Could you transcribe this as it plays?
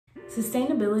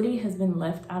Sustainability has been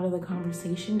left out of the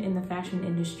conversation in the fashion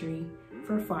industry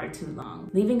for far too long,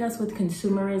 leaving us with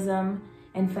consumerism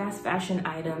and fast fashion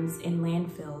items in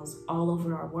landfills all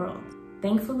over our world.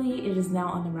 Thankfully, it is now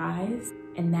on the rise,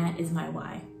 and that is my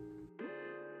why.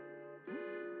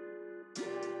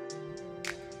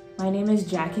 My name is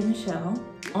Jackie Michel,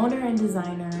 owner and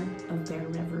designer of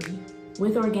Reverie.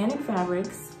 With organic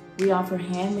fabrics, we offer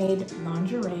handmade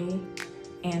lingerie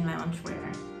and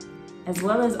loungewear, as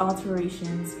well as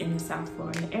alterations in the South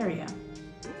Florida area.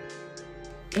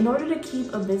 In order to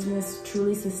keep a business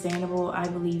truly sustainable, I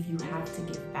believe you have to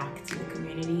give back to the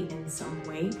community in some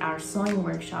way. Our sewing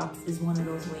workshops is one of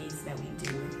those ways that we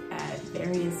do at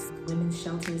various women's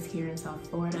shelters here in South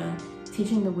Florida,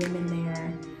 teaching the women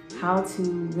there how to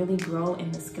really grow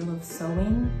in the skill of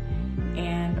sewing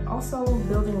and also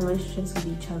building relationships with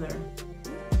each other.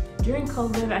 During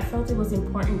COVID, I felt it was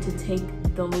important to take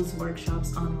those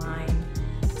workshops online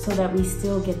so that we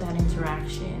still get that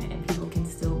interaction and people can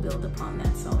still build upon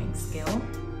that sewing skill.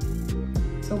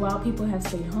 So while people have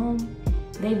stayed home,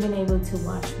 they've been able to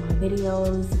watch my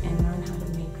videos and learn how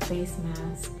to make face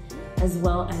masks, as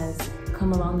well as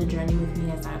come along the journey with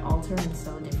me as I alter and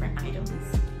sew different items.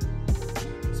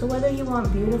 So whether you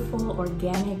want beautiful,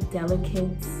 organic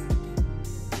delicates,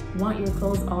 want your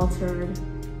clothes altered,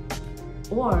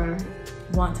 or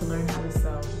want to learn how to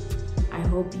sew, I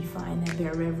hope you find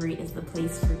that Reverie is the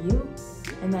place for you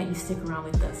and that you stick around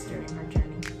with us during our journey.